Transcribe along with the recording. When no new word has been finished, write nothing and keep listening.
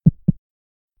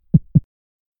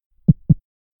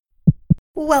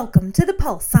Welcome to The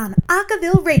Pulse on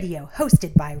Acaville Radio,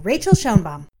 hosted by Rachel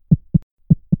Schoenbaum.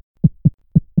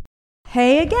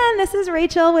 Hey again, this is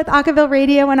Rachel with Acaville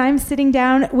Radio, and I'm sitting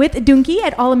down with Dhunki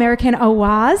at All American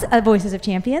Awaz, Voices of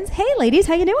Champions. Hey ladies,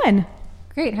 how you doing?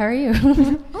 Great, how are you?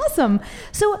 Awesome.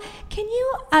 So can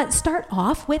you start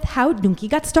off with how Dhunki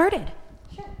got started?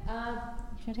 Sure.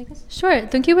 Should I take this? Sure.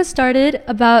 Dhunki was started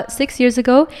about 6 years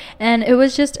ago, and it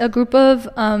was just a group of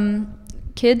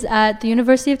kids at the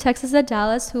University of Texas at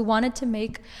Dallas who wanted to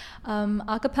make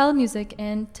a cappella music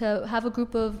and to have a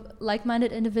group of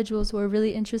like-minded individuals who are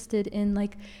really interested in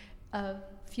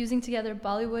fusing together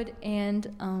Bollywood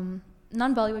and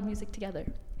non-Bollywood music together.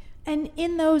 And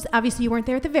in those, obviously you weren't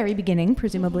there at the very beginning,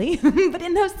 presumably, but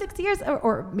in those 6 years,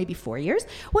 or maybe 4 years,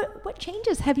 what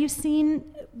changes have you seen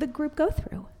the group go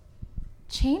through?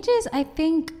 Changes, I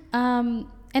think,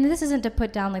 and this isn't to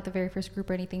put down like the very first group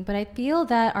or anything, but I feel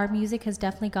that our music has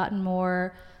definitely gotten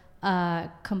more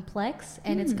complex,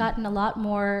 and it's gotten a lot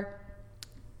more,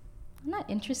 not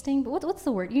interesting, but what's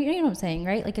the word? You know what I'm saying,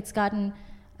 right? Like it's gotten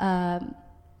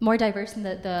more diverse in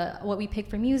the what we pick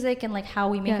for music and like how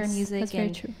we make our music. That's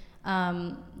very true.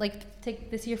 Like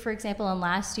take this year for example, and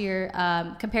last year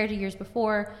compared to years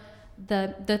before,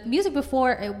 the music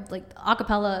before like a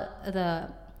cappella, the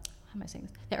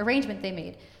arrangement they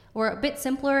made were a bit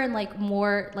simpler and like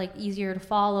more like easier to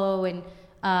follow, and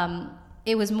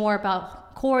it was more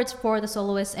about chords for the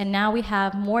soloists, and now we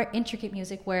have more intricate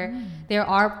music where there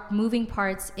are moving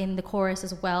parts in the chorus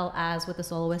as well as with the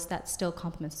soloist that still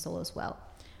complements the solo as well.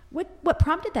 What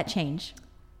prompted that change?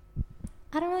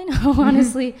 I don't really know,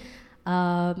 honestly.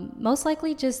 Most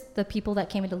likely just the people that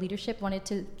came into leadership wanted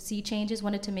to see changes,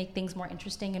 wanted to make things more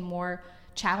interesting and more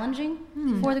challenging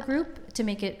for the group to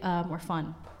make it more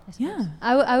fun. Yeah,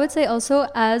 I would say also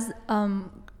as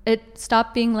it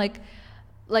stopped being like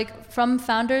from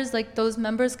founders, like those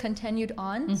members continued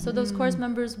on. So those chorus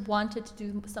members wanted to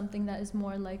do something that is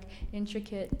more like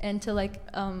intricate and to like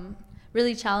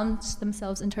really challenge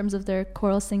themselves in terms of their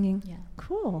choral singing. Yeah.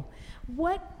 Cool.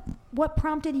 What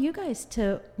prompted you guys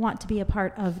to want to be a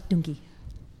part of Dhunki?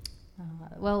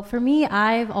 Well, for me,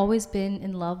 I've always been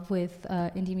in love with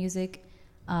indie music,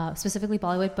 specifically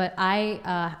Bollywood, but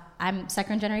I'm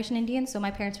second generation Indian, so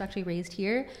my parents were actually raised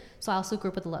here, so I also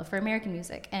grew up with a love for American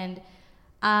music. And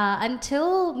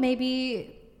until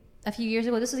maybe a few years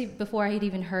ago, this was before I had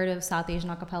even heard of South Asian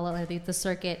a cappella or the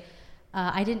circuit,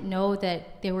 I didn't know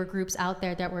that there were groups out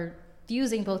there that were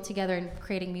fusing both together and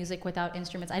creating music without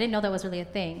instruments. I didn't know that was really a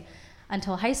thing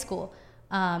until high school.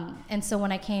 And so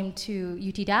when I came to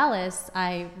UT Dallas,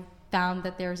 I found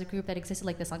that there was a group that existed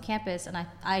like this on campus, and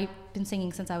I've been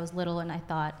singing since I was little, and I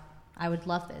thought I would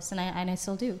love this, and I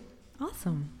still do.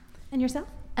 Awesome. And yourself?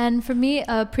 And for me,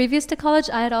 previous to college,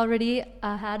 I had already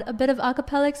had a bit of a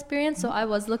cappella experience, so I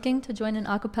was looking to join an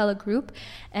a cappella group,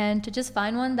 and to just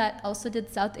find one that also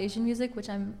did South Asian music, which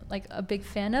I'm like a big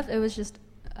fan of. It was just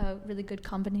a really good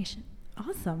combination.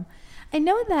 Awesome. I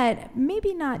know that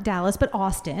maybe not Dallas, but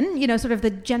Austin, sort of the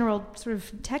general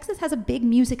Texas has a big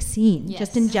music scene,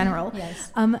 just in general.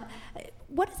 Yes.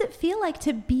 What does it feel like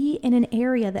to be in an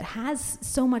area that has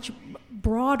so much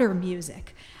broader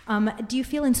music? Do you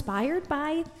feel inspired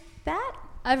by that?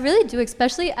 I really do,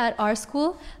 especially at our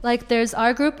school. Like there's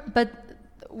our group, but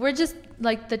we're just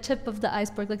like the tip of the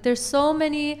iceberg. Like there's so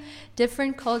many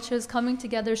different cultures coming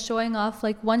together, showing off.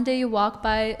 Like one day you walk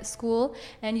by school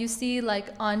and you see like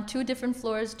on 2 different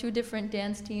floors, 2 different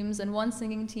dance teams and 1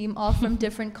 singing team, all from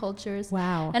different cultures.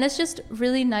 Wow. And it's just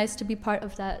really nice to be part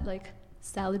of that like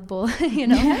salad bowl,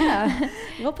 Yeah,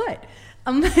 well put.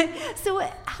 So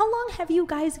how long have you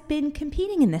guys been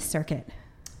competing in this circuit?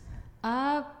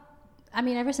 I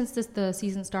mean, ever since the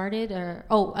season started, or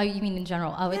you mean in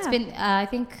general? It's been I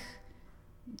think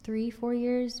 3-4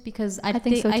 years, because I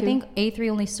think so too. I think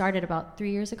A3 only started about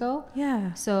 3 years ago.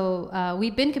 Yeah. So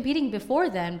we've been competing before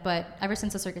then, but ever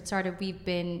since the circuit started, we've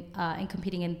been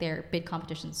competing in their bid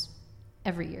competitions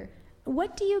every year.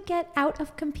 What do you get out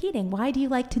of competing? Why do you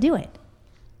like to do it?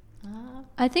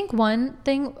 I think one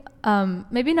thing,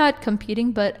 maybe not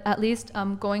competing, but at least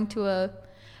going to a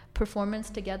performance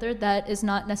together that is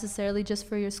not necessarily just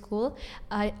for your school.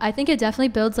 I think it definitely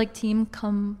builds like team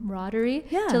camaraderie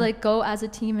to like go as a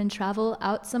team and travel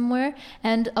out somewhere,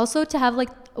 and also to have like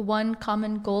one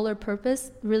common goal or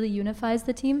purpose really unifies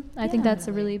the team. I think that's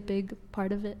a really big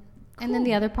part of it. Cool. And then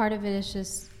the other part of it is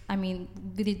just, I mean,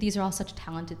 these are all such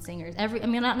talented singers.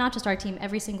 Not just our team,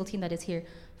 every single team that is here,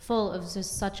 full of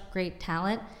just such great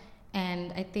talent.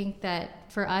 And I think that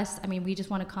for us, I mean, we just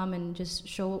want to come and just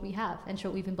show what we have and show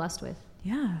what we've been blessed with.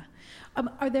 Yeah.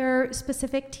 Are there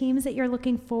specific teams that you're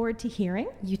looking forward to hearing?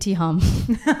 UT Hum,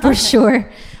 for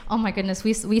sure. Oh my goodness,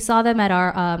 we saw them at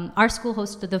our school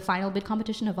hosted the final bid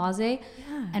competition of Vaze,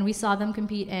 and we saw them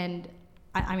compete. And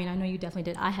I mean, I know you definitely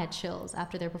did. I had chills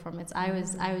after their performance. I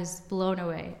was blown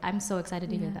away. I'm so excited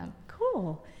to hear them.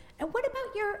 Cool. And what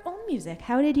about your own music?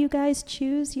 How did you guys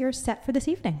choose your set for this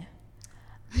evening?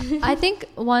 I think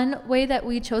one way that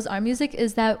we chose our music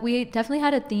is that we definitely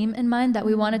had a theme in mind that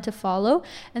we wanted to follow.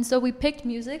 And so we picked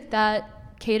music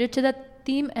that catered to that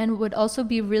theme and would also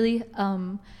be really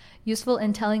useful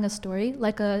in telling a story,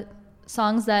 like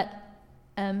songs that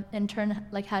in turn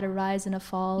like had a rise and a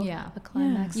fall, a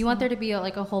climax. You want there to be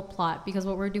a whole plot, because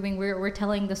what we're doing, we're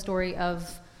telling the story of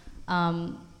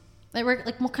we're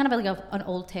kind of like an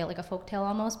old tale, like a folk tale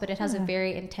almost, but it has a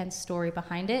very intense story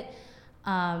behind it.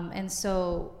 And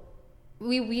so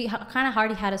we kind of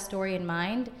already had a story in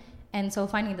mind. And so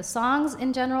finding the songs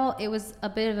in general, it was a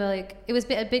bit of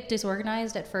a bit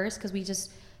disorganized at first, because we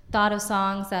just thought of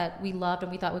songs that we loved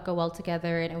and we thought would go well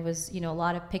together. And it was, a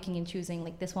lot of picking and choosing,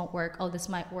 like this won't work. Oh, this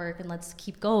might work. And let's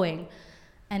keep going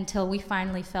until we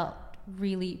finally felt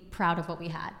really proud of what we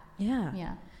had. Yeah.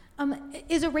 Yeah.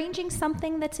 Is arranging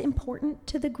something that's important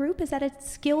to the group? Is that a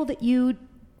skill that you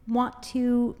want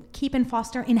to keep and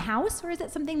foster in-house, or is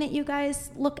it something that you guys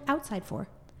look outside for?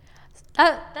 So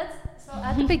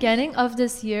at the beginning of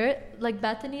this year, like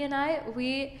Bethany and I,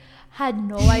 we had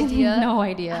no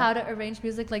idea how to arrange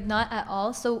music, like not at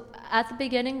all. So at the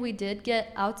beginning we did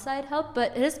get outside help,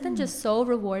 but it has been just so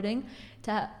rewarding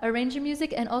to arrange your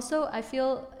music. And also I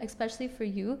feel, especially for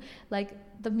you, like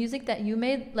the music that you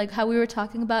made, like how we were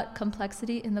talking about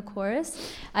complexity in the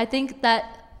chorus, I think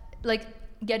that like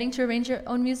getting to arrange your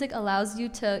own music allows you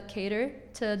to cater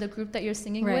to the group that you're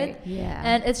singing with. Yeah.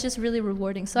 And it's just really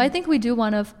rewarding. So I think we do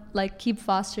want to like keep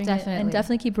fostering it and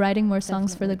definitely keep writing more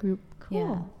songs for the group. Cool.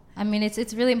 Yeah. I mean,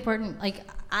 it's really important. Like,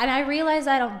 and I realized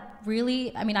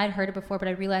I'd heard it before, but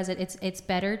I realized that it's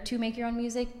better to make your own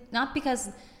music, not because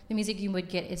the music you would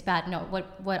get is bad. No,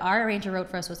 what our arranger wrote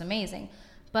for us was amazing.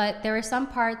 But there were some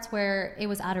parts where it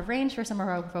was out of range for some of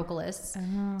our vocalists.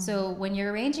 Oh. So when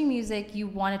you're arranging music, you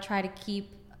want to try to keep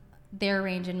their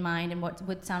range in mind and what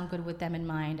would sound good with them in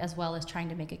mind, as well as trying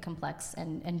to make it complex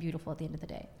and beautiful at the end of the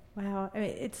day. Wow,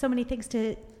 it's so many things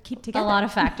to keep together. A lot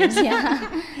of factors,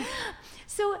 yeah.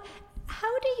 So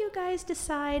how do you guys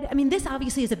decide? I mean, this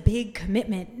obviously is a big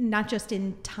commitment, not just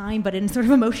in time, but in sort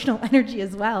of emotional energy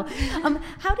as well.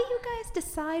 How do you guys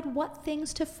decide what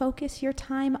things to focus your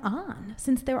time on,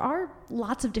 since there are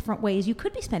lots of different ways you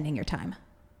could be spending your time?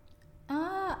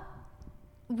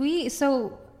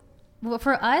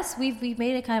 For us, we've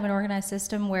made it kind of an organized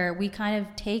system where we kind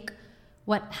of take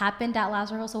what happened at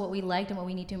last rehearsal, what we liked and what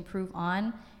we need to improve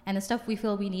on, and the stuff we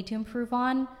feel we need to improve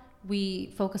on,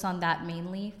 we focus on that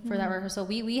mainly for that rehearsal.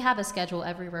 We have a schedule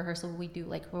every rehearsal. We do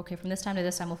like, okay, from this time to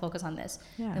this time, we'll focus on this,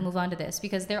 then move on to this.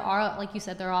 Because there are, like you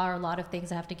said, there are a lot of things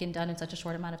that have to get done in such a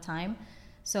short amount of time.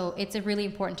 So it's really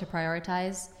important to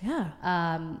prioritize.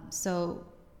 Yeah. So,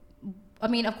 I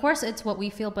mean, of course, it's what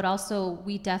we feel, but also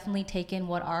we definitely take in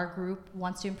what our group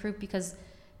wants to improve, because,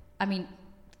 I mean,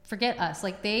 forget us.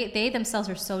 Like they themselves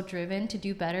are so driven to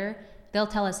do better. They'll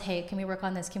tell us, hey, can we work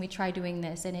on this? Can we try doing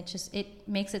this? And it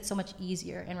makes it so much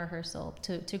easier in rehearsal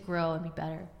to grow and be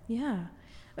better. Yeah.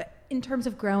 In terms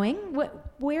of growing,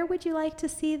 where would you like to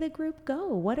see the group go?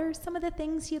 What are some of the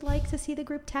things you'd like to see the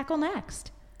group tackle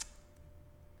next?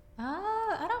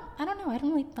 I don't know. I haven't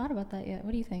really thought about that yet.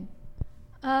 What do you think?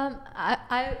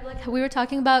 I like we were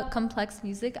talking about complex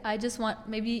music. I just want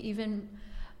maybe even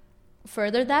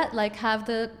further that, like have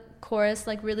the chorus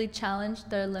like really challenge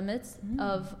their limits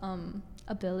of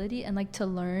ability and like to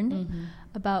learn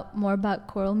more about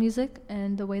choral music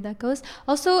and the way that goes.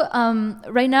 Also,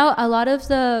 right now a lot of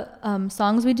the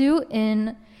songs we do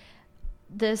in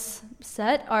this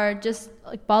set are just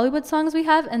like Bollywood songs we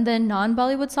have, and then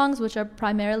non-Bollywood songs which are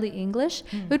primarily English.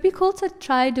 It would be cool to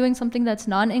try doing something that's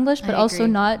non-English but also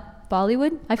not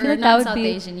Bollywood. I feel like that would be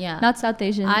Asian, not South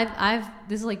Asian.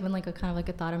 This has like been like a kind of like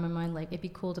a thought in my mind. Like it'd be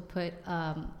cool to put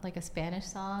like a Spanish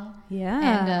song,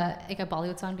 and like a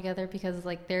Bollywood song together, because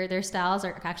like their styles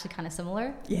are actually kind of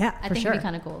similar. Yeah, I think it'd be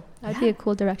kind of cool. That'd be a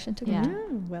cool direction to go. Yeah.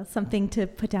 Well, something to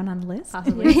put down on the list.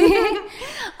 Possibly.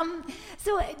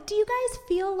 So, do you guys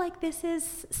feel like this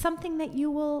is something that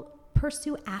you will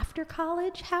pursue after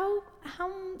college? How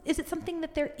is it something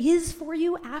that there is for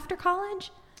you after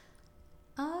college?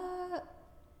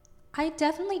 I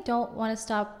definitely don't want to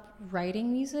stop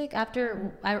writing music.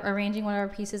 After arranging one of our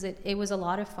pieces, it was a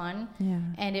lot of fun. Yeah.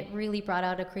 And it really brought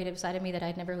out a creative side of me that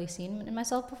I'd never really seen in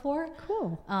myself before.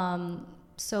 Cool.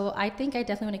 So I think I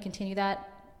definitely want to continue that.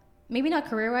 maybe not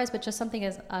career-wise, but just something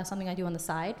as something I do on the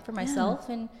side for myself,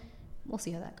 and we'll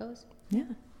see how that goes. Yeah.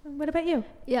 What about you?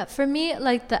 Yeah, for me,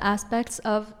 like the aspects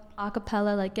of a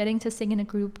cappella, like getting to sing in a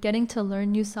group, getting to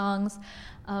learn new songs,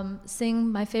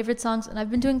 sing my favorite songs. And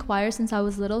I've been doing choir since I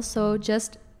was little, so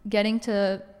just getting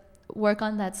to work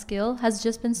on that skill has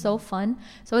just been so fun.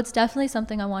 So it's definitely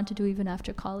something I want to do even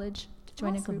after college, to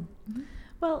join a group. Mm-hmm.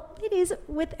 Well, ladies,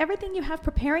 with everything you have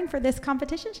preparing for this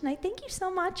competition tonight, thank you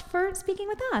so much for speaking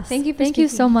with us. Thank you for Thank you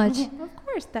so much. Of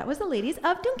course, that was the ladies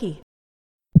of Dhunki.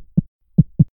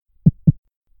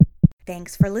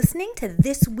 Thanks for listening to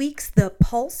this week's The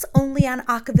Pulse, only on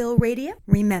Acaville Radio.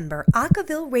 Remember,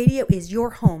 Acaville Radio is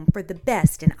your home for the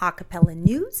best in a cappella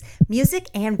news, music,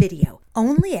 and video.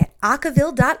 Only at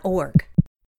acaville.org.